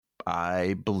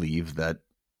I believe that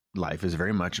life is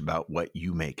very much about what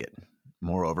you make it.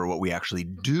 Moreover, what we actually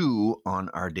do on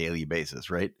our daily basis,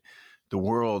 right? The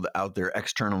world out there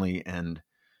externally and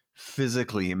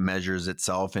physically measures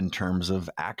itself in terms of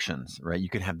actions, right? You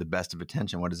can have the best of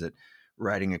attention. What is it?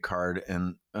 Writing a card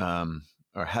and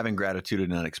or having gratitude and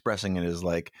not expressing it is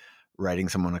like writing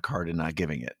someone a card and not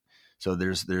giving it. So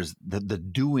there's the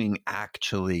doing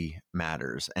actually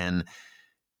matters. And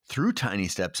through tiny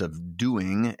steps of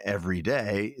doing every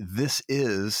day, this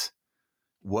is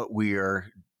what we are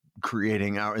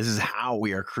creating this is how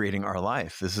we are creating our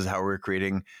life. This is how we're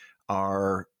creating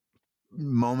our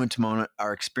moment to moment,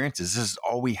 our experiences. This is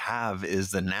all we have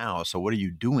is the now. So what are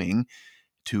you doing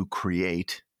to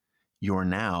create your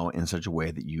now in such a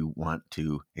way that you want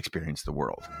to experience the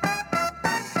world?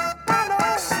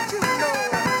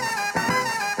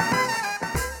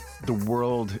 The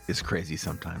world is crazy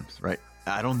sometimes, right?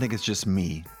 I don't think it's just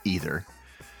me either.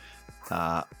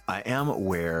 I am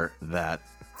aware that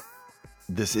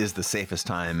this is the safest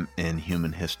time in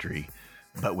human history,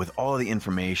 but with all of the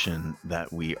information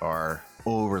that we are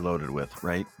overloaded with,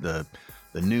 right? The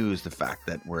news, the fact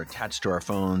that we're attached to our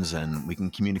phones and we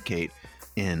can communicate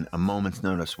in a moment's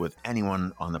notice with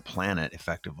anyone on the planet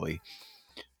effectively,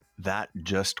 that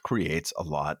just creates a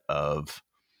lot of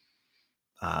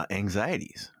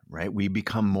anxieties, right? We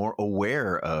become more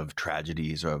aware of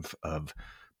tragedies, of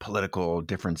political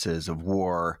differences, of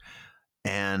war,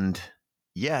 and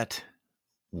yet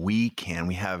we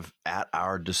have at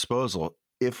our disposal,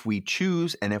 if we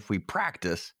choose and if we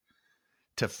practice,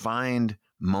 to find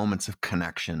moments of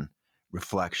connection,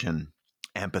 reflection,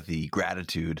 empathy,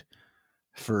 gratitude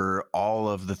for all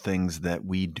of the things that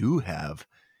we do have,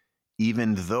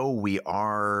 even though we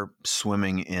are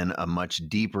swimming in a much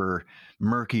deeper,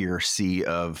 murkier sea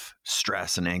of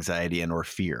stress and anxiety and or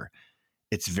fear.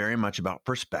 It's very much about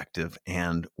perspective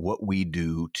and what we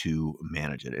do to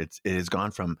manage it. It has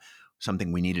gone from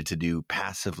something we needed to do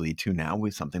passively to now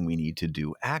with something we need to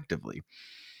do actively.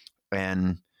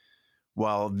 And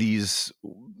while these,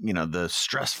 the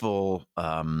stressful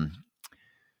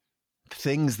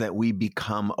things that we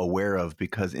become aware of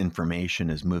because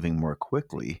information is moving more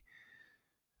quickly,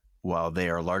 while they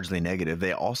are largely negative,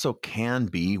 they also can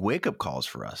be wake-up calls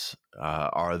for us.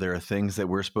 Are there things that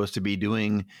we're supposed to be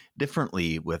doing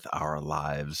differently with our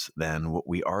lives than what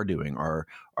we are doing? Or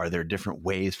are there different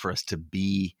ways for us to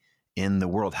be in the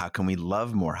world? How can we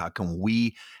love more? How can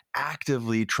we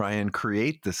actively try and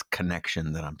create this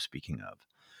connection that I'm speaking of?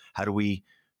 How do we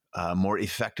more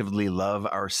effectively love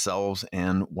ourselves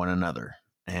and one another?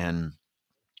 And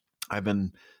I've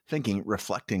been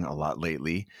reflecting a lot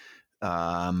lately,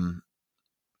 how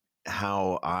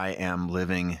I am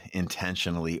living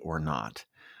intentionally or not.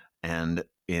 And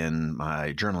in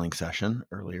my journaling session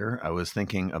earlier, I was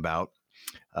thinking about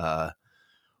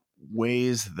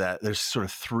ways that there's sort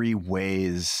of three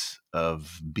ways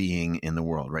of being in the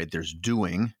world, right? There's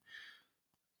doing.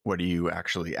 What are you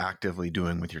actually actively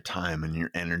doing with your time and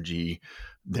your energy?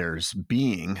 There's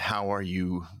being. How are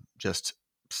you just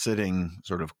sitting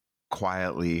sort of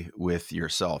quietly with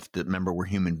yourself? Remember, we're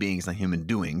human beings, not human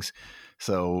doings.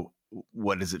 So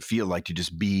what does it feel like to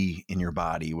just be in your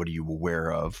body? What are you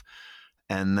aware of?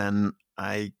 And then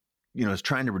I was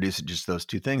trying to reduce it just those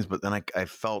two things, but then I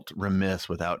felt remiss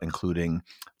without including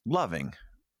loving,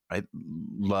 right?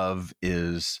 Love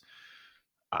is,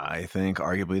 I think,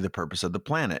 arguably the purpose of the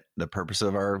planet, the purpose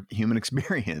of our human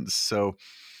experience. So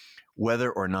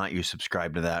whether or not you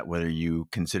subscribe to that, whether you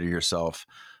consider yourself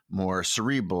more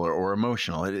cerebral or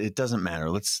emotional, it doesn't matter.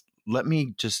 Let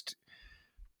me just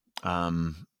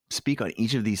speak on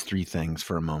each of these three things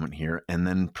for a moment here, and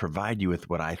then provide you with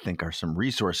what I think are some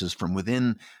resources from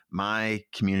within my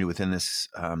community, within this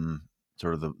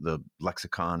sort of the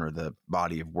lexicon or the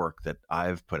body of work that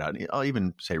I've put out. I'll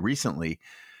even say recently,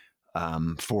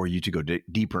 for you to go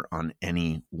deeper on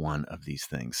any one of these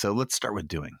things. So let's start with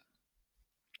doing.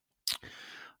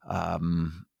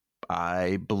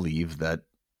 I believe that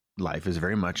life is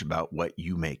very much about what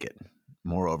you make it.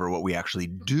 Moreover, what we actually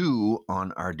do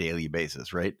on our daily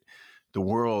basis, right? The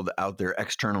world out there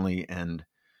externally and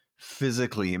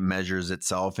physically measures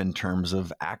itself in terms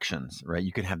of actions, right?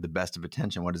 You can have the best of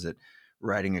attention. What is it?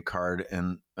 Writing a card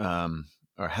and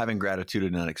or having gratitude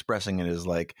and not expressing it is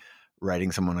like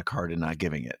writing someone a card and not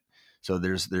giving it. So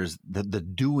there's the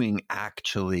doing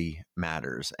actually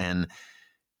matters. And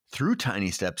through tiny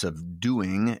steps of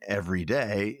doing every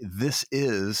day, this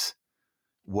is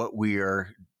what we are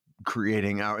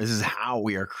creating this is how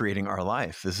we are creating our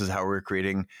life. This is how we're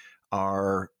creating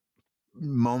our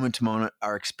moment to moment,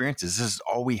 our experiences. This is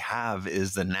all we have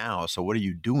is the now. So what are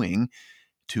you doing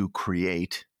to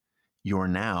create your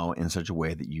now in such a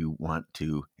way that you want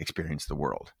to experience the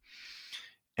world.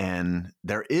 And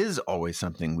there is always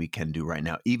something we can do right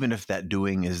now, even if that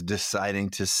doing is deciding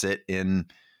to sit in,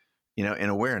 in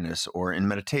awareness or in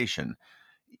meditation.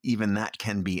 Even that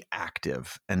can be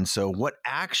active. And so what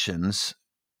actions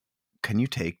can you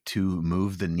take to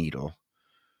move the needle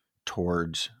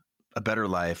towards a better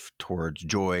life, towards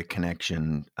joy,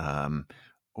 connection,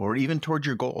 or even towards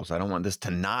your goals? I don't want this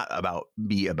to not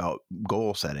be about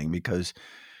goal setting, because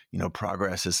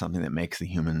progress is something that makes the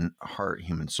human heart,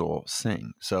 human soul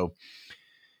sing. So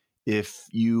if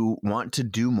you want to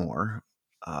do more,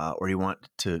 or you want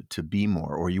to be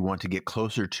more, or you want to get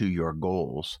closer to your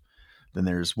goals, then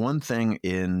there's one thing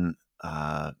in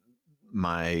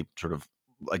my sort of,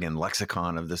 again,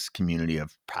 lexicon of this community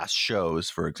of past shows,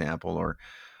 for example, or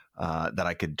that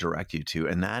I could direct you to,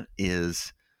 and that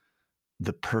is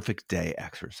the perfect day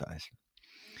exercise.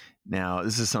 Now,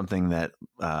 this is something that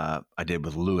I did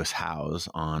with Lewis Howes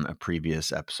on a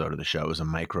previous episode of the show. It was a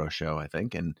micro show, I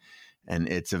think, and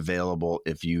it's available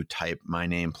if you type my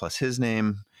name plus his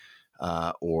name,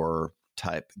 or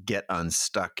type "get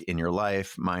unstuck" in your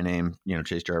life, my name,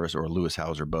 Chase Jarvis, or Lewis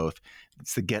Howes, or both.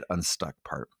 It's the get unstuck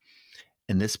part.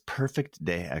 And this perfect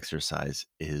day exercise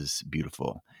is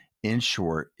beautiful. In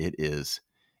short, it is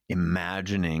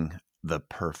imagining the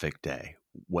perfect day,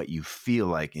 what you feel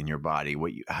like in your body,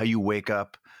 how you wake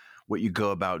up, what you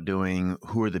go about doing,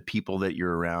 who are the people that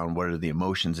you're around, what are the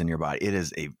emotions in your body. It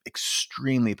is a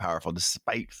extremely powerful,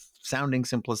 despite sounding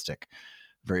simplistic,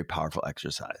 very powerful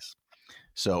exercise.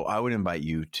 So I would invite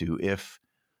you to, if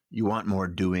you want more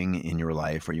doing in your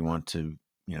life, or you want to,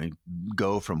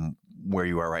 go from where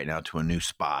you are right now to a new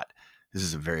spot, this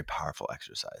is a very powerful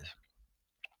exercise.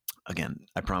 Again,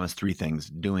 I promise 3 things: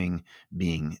 doing,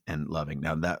 being, and loving.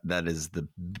 Now that is the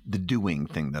doing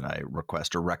thing that I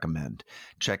request or recommend.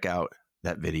 Check out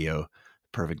that video,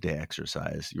 Perfect Day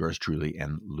Exercise, yours truly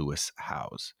and Lewis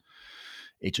Howes,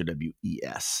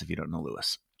 Howes, if you don't know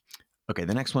Lewis. Okay,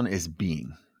 the next one is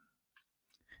being.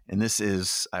 And this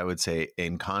is, I would say,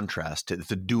 in contrast to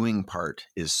the doing part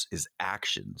is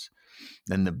actions.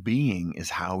 Then the being is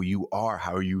how you are.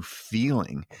 How are you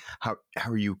feeling? How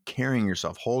are you carrying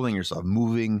yourself, holding yourself,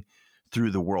 moving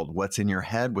through the world? What's in your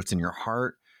head? What's in your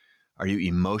heart? Are you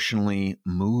emotionally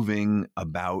moving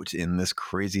about in this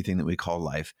crazy thing that we call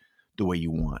life the way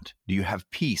you want? Do you have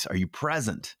peace? Are you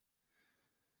present?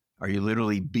 Are you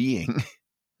literally being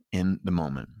in the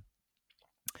moment?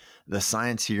 The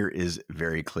science here is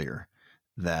very clear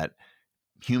that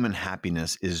human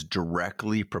happiness is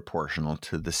directly proportional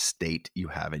to the state you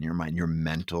have in your mind, your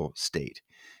mental state.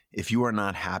 If you are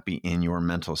not happy in your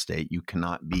mental state, you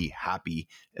cannot be happy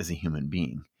as a human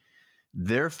being.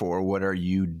 Therefore, what are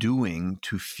you doing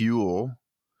to fuel,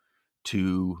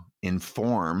 to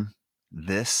inform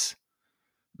this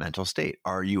mental state?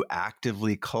 Are you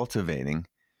actively cultivating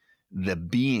the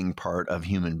being part of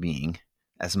human being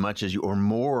as much as you, or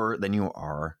more than you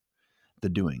are, the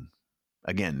doing?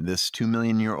 Again, this 2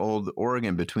 million year old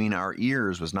organ between our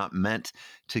ears was not meant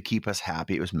to keep us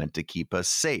happy. It was meant to keep us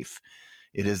safe.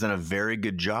 It has done a very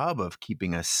good job of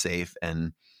keeping us safe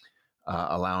and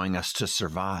allowing us to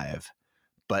survive.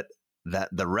 But that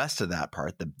the rest of that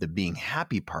part, the being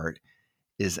happy part,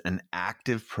 is an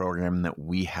active program that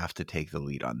we have to take the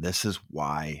lead on. This is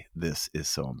why this is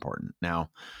so important.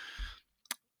 Now,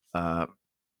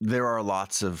 there are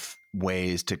lots of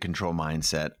ways to control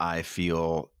mindset. I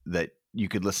feel that you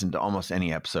could listen to almost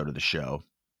any episode of the show.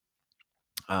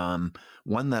 Something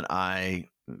that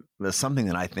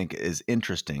I think is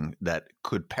interesting that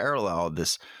could parallel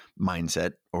this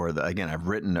mindset, or again, I've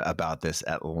written about this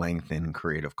at length in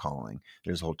Creative Calling.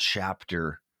 There's a whole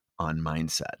chapter on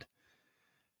mindset.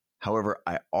 However,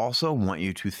 I also want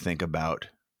you to think about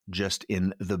just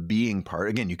in the being part.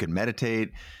 Again, you can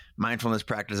meditate, mindfulness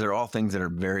practice. They're all things that are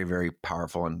very, very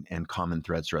powerful and common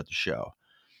threads throughout the show.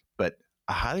 But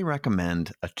I highly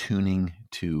recommend attuning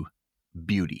to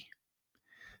beauty.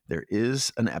 There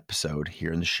is an episode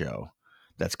here in the show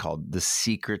that's called The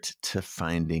Secret to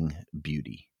Finding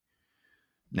Beauty.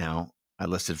 Now, I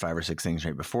listed 5 or 6 things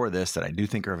right before this that I do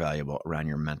think are valuable around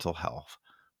your mental health,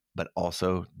 but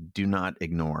also do not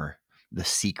ignore The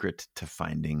Secret to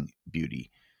Finding Beauty.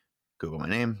 Google my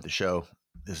name, the show,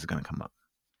 this is going to come up.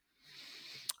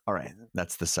 All right,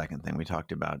 that's the second thing. We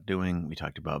talked about doing, we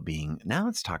talked about being. Now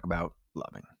let's talk about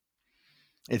loving.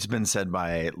 It's been said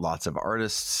by lots of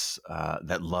artists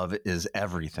that love is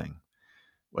everything,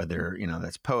 whether,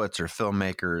 that's poets or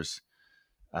filmmakers,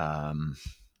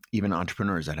 even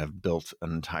entrepreneurs that have built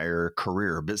an entire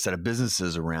career, a set of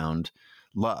businesses around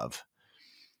love.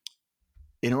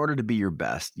 in order to be your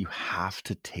best, you have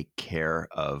to take care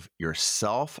of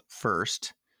yourself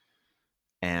first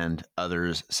and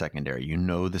others secondary. You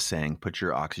know the saying, put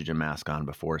your oxygen mask on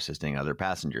before assisting other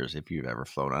passengers if you've ever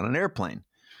flown on an airplane.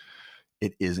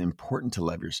 It is important to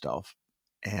love yourself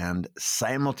and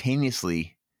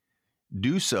simultaneously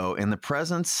do so in the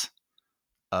presence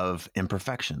of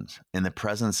imperfections, in the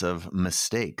presence of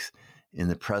mistakes, in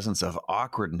the presence of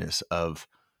awkwardness, of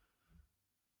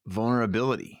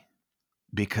vulnerability,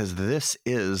 because this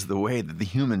is the way that the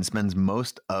human spends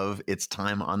most of its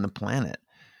time on the planet.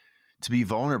 To be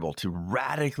vulnerable, to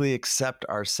radically accept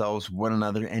ourselves, one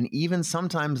another, and even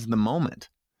sometimes the moment.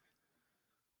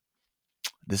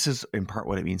 This is in part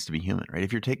what it means to be human, right?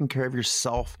 If you're taking care of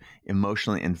yourself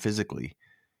emotionally and physically,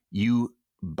 you,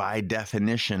 by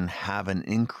definition, have an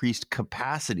increased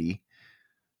capacity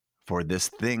for this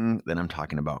thing that I'm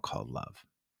talking about called love.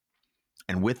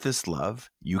 And with this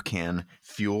love, you can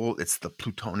fuel. It's the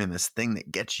plutonium, this thing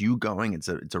that gets you going.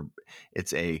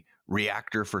 It's a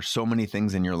reactor for so many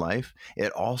things in your life.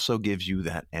 It also gives you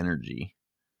that energy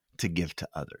to give to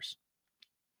others.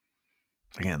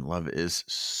 Again, love is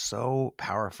so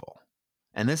powerful.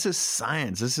 And this is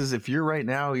science. This is, if you're right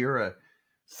now, you're a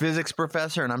physics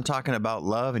professor and I'm talking about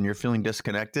love and you're feeling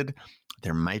disconnected,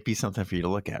 there might be something for you to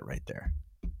look at right there.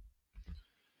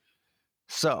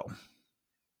 So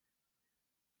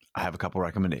I have a couple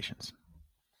recommendations.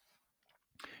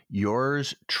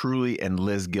 Yours truly and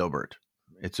Liz Gilbert.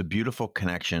 It's a beautiful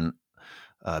connection,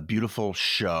 a beautiful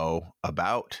show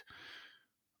about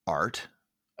art,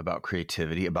 about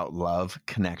creativity, about love,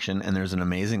 connection. And there's an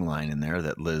amazing line in there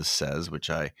that Liz says, which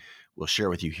I will share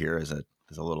with you here as a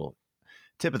little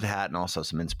tip of the hat and also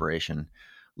some inspiration.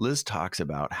 Liz talks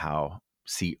about how,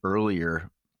 earlier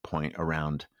point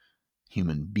around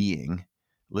human being,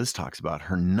 Liz talks about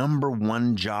her number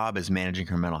one job is managing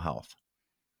her mental health.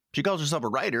 She calls herself a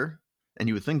writer, and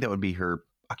you would think that would be her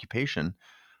occupation,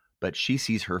 but she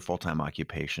sees her full-time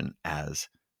occupation as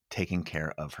taking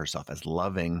care of herself, as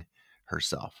loving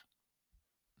herself.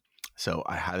 So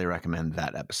I highly recommend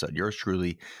that episode. Yours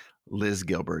truly, Liz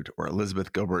Gilbert, or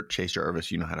Elizabeth Gilbert, Chase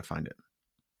Jarvis. You know how to find it.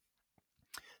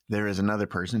 There is another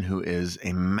person who is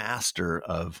a master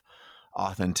of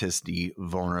authenticity,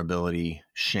 vulnerability,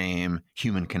 shame,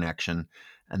 human connection,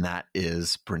 and that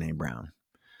is Brene Brown.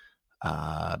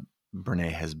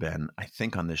 Brene has been, I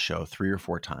think, on this show 3 or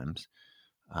 4 times.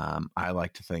 I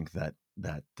like to think that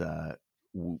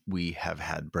we have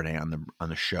had Brene on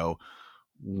the show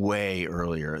way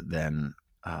earlier than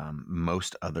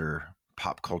most other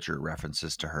pop culture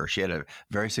references to her. She had a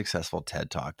very successful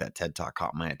TED Talk. That TED Talk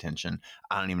caught my attention.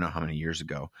 I don't even know how many years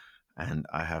ago. And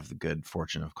I have the good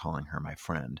fortune of calling her my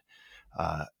friend.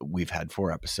 We've had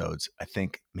 4 episodes, I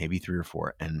think maybe 3 or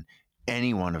 4, and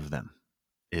any one of them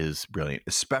is brilliant,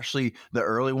 especially the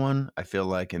early one. I feel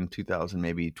like in 2000,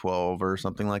 maybe 12 or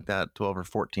something like that, 12 or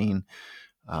 14.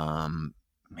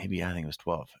 Maybe I think it was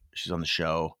 12. She's on the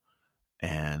show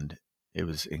and it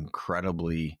was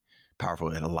incredibly powerful.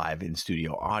 We had a live in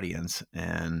studio audience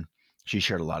and she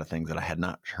shared a lot of things that I had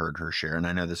not heard her share. And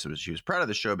I know she was proud of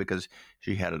the show because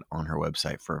she had it on her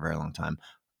website for a very long time,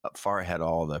 far ahead of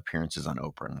all the appearances on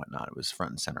Oprah and whatnot. It was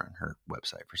front and center on her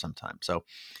website for some time. So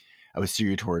I was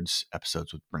steering towards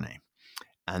episodes with Brene.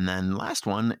 And then last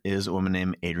one is a woman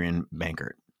named Adrienne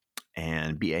Bankert,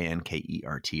 and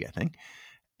Bankert, I think.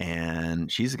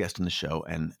 And she's a guest on the show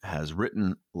and has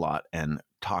written a lot and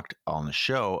talked on the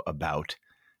show about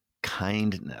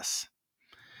kindness.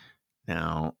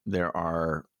 Now, there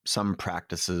are some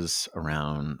practices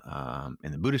around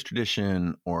in the Buddhist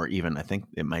tradition, or even I think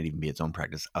it might even be its own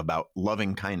practice about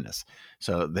loving kindness.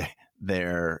 So they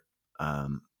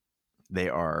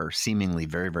are seemingly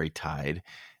very, very tied.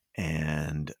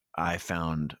 And I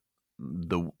found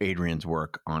Adrienne's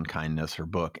work on kindness, her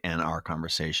book, and our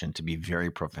conversation to be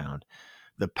very profound.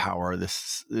 The power,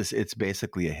 it's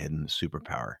basically a hidden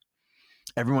superpower.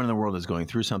 Everyone in the world is going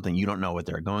through something. You don't know what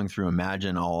they're going through.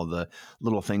 Imagine all the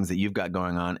little things that you've got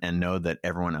going on and know that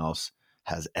everyone else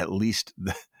has at least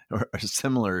or a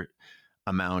similar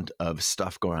amount of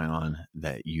stuff going on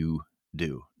that you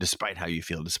do, despite how you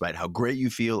feel, despite how great you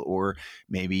feel, or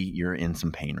maybe you're in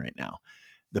some pain right now.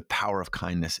 The power of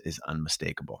kindness is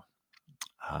unmistakable.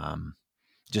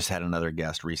 Just had another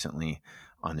guest recently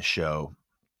on the show.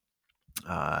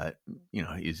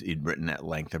 He'd written at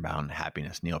length about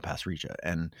happiness, Neil Pasricha.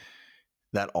 And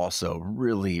that also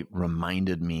really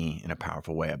reminded me in a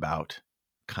powerful way about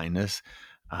kindness.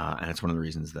 And it's one of the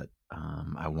reasons that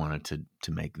I wanted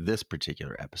to make this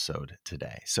particular episode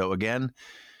today. So again,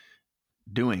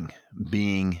 doing,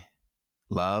 being,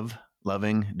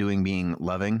 loving, doing, being,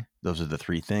 loving. Those are the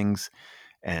 3 things.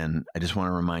 And I just want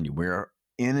to remind you, we're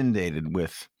inundated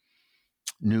with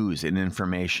news and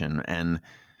information, and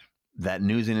that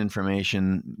news and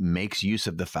information makes use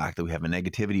of the fact that we have a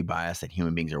negativity bias, that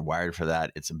human beings are wired for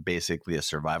that. It's basically a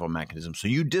survival mechanism. So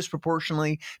you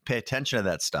disproportionately pay attention to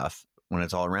that stuff when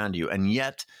it's all around you. And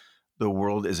yet the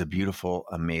world is a beautiful,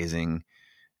 amazing,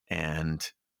 and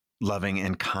loving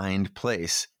and kind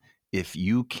place if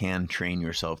you can train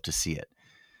yourself to see it.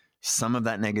 Some of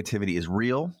that negativity is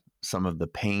real. Some of the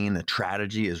pain, the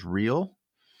tragedy is real.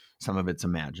 Some of it's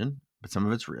imagined, but some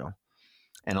of it's real.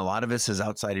 And a lot of this is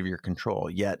outside of your control.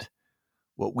 Yet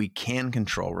what we can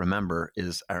control, remember,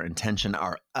 is our intention,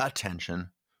 our attention,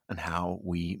 and how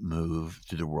we move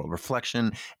through the world.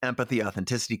 Reflection, empathy,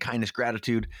 authenticity, kindness,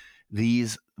 gratitude.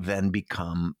 These then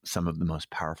become some of the most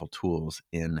powerful tools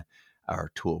in our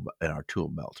tool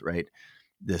belt, right?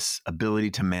 This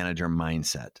ability to manage our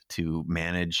mindset, to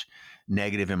manage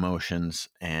negative emotions,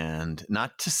 and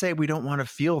not to say we don't want to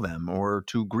feel them or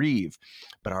to grieve,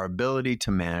 but our ability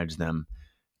to manage them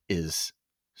is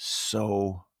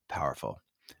so powerful.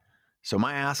 So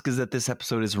my ask is that this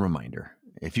episode is a reminder.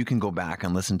 If you can go back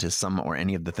and listen to some or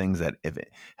any of the things that that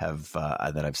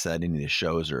I've said in the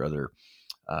shows or other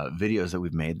videos that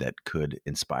we've made that could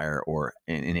inspire or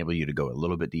enable you to go a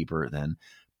little bit deeper, then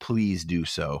please do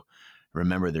so.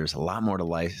 Remember, there's a lot more to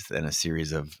life than a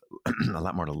series of a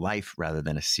lot more to life rather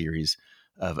than a series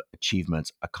of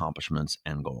achievements, accomplishments,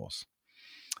 and goals.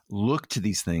 Look to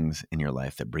these things in your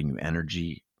life that bring you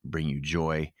energy, bring you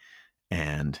joy,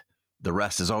 and the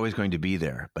rest is always going to be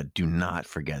there, but do not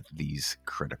forget these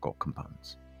critical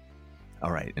components.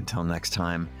 All right, until next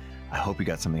time, I hope you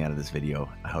got something out of this video.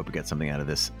 I hope you got something out of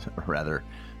this,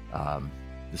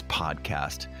 this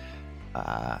podcast.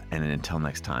 And until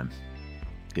next time,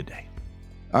 good day.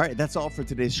 All right, that's all for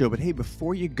today's show. But hey,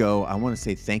 before you go, I want to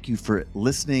say thank you for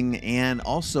listening and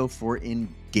also for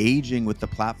engaging with the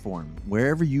platform.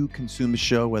 Wherever you consume the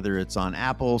show, whether it's on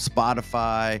Apple,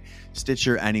 Spotify,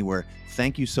 Stitcher, anywhere,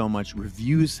 thank you so much.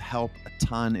 Reviews help a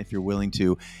ton if you're willing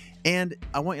to. And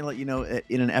I want to let you know,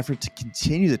 in an effort to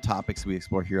continue the topics we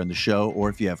explore here on the show, or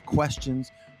if you have questions,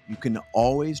 you can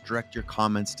always direct your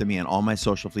comments to me on all my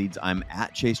social feeds. I'm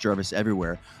at Chase Jarvis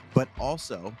everywhere. But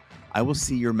also, I will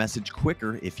see your message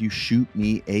quicker if you shoot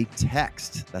me a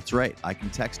text. That's right. I can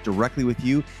text directly with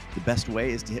you. The best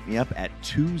way is to hit me up at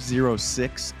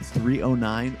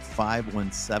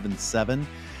 206-309-5177.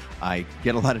 I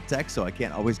get a lot of texts, so I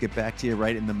can't always get back to you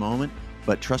right in the moment.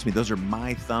 But trust me, those are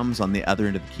my thumbs on the other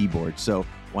end of the keyboard. So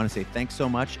I want to say thanks so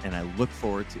much, and I look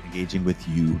forward to engaging with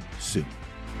you soon.